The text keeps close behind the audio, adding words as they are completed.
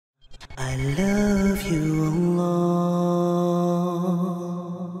I love you, Allah.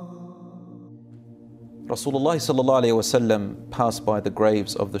 Rasulullah sallallahu alayhi wasallam passed by the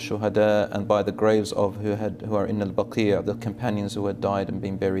graves of the shuhada and by the graves of who are in al-Baqi', the companions who had died and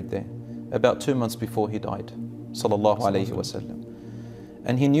been buried there, about 2 months before he died, sallallahu alayhi wasallam.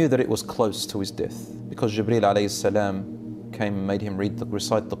 And he knew that it was close to his death because Jibreel alayhi salam came and made him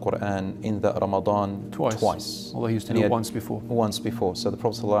recite the Quran in the Ramadan twice. Although he used to do it once before. Once before. So the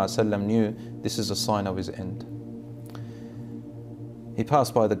Prophet ﷺ knew this is a sign of his end. He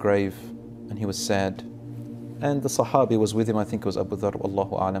passed by the grave and he was sad. And the Sahabi was with him, I think it was Abu Dharr,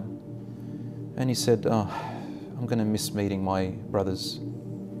 Allahu A'lam. And he said, I'm going to miss meeting my brothers.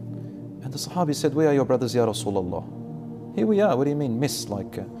 And the Sahabi said, where are your brothers, Ya Rasulullah? Here we are. What do you mean miss?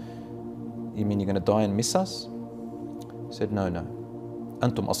 Like, you mean you're going to die and miss us? He said, no.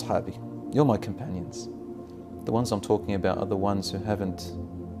 Antum ashabi. You're my companions. The ones I'm talking about are the ones who haven't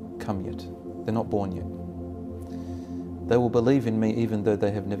come yet. They're not born yet. They will believe in me even though they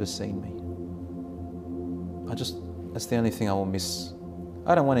have never seen me. That's the only thing I will miss.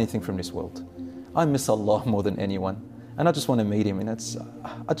 I don't want anything from this world. I miss Allah more than anyone. And I just want to meet Him, and I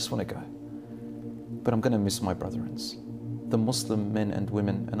just want to go. But I'm going to miss my brethrens, the Muslim men and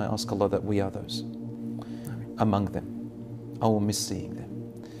women, and I ask Allah that we are those among them. I will miss seeing them.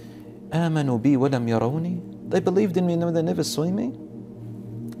 آمنوا بي ولم يروني. They believed in me and they never saw me.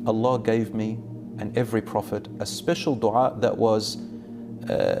 Allah gave me and every prophet a special dua that was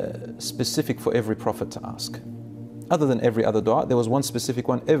specific for every prophet to ask. Other than every other dua, there was one specific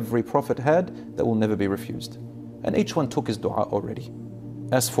one every prophet had that will never be refused. And each one took his dua already.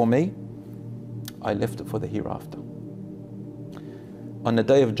 As for me, I left it for the hereafter. On the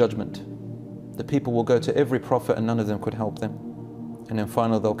day of judgment, the people will go to every prophet and none of them could help them. And then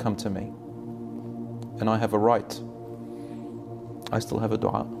finally they'll come to me. And I have a right. I still have a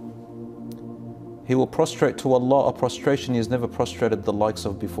dua. He will prostrate to Allah a prostration he has never prostrated the likes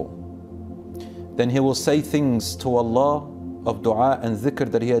of before. Then he will say things to Allah of dua and dhikr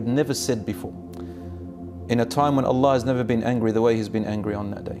that he had never said before. In a time when Allah has never been angry the way He's been angry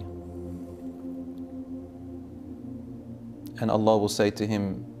on that day. And Allah will say to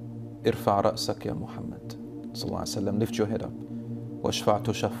him, Irfa' ra'sak ya Muhammad sallallahu alaihi wasallam, lift your head up. Washfa'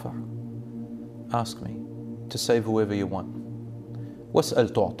 tushaffa'. Ask me to save whoever you want. Was'al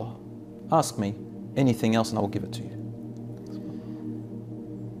tu'ta. Ask me anything else and I will give it to you.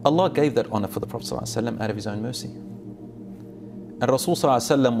 Allah gave that honor for the Prophet sallallahu alaihi wasallam out of His own mercy. And Rasul sallallahu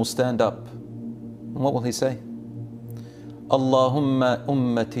alaihi wasallam will stand up. And what will he say? Allahumma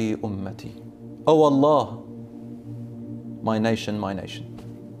ummati ummati. Oh Allah, my nation,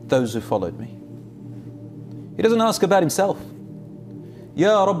 those who followed me. He doesn't ask about himself.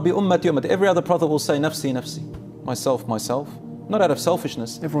 Ya Rabbi ummati ummati. Every other prophet will say nafsi nafsi. Myself, not out of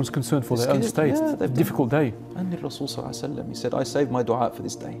selfishness. Everyone's concerned for their own state. Yeah, a difficult day. And Rasul sallallahu alaihi wasallam, he said, I saved my dua for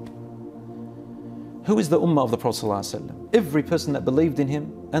this day. Who is the ummah of the Prophet sallallahu alaihi wasallam? Every person that believed in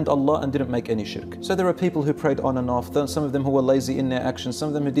him and Allah and didn't make any shirk. So there are people who prayed on and off, some of them who were lazy in their actions, some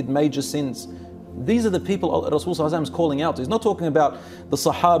of them who did major sins. These are the people Rasul sallallahu alaihi wasallam is calling out. He's not talking about the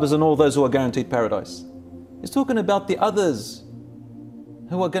Sahabas and all those who are guaranteed paradise. He's talking about the others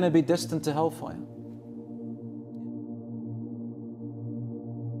who are going to be destined to hellfire.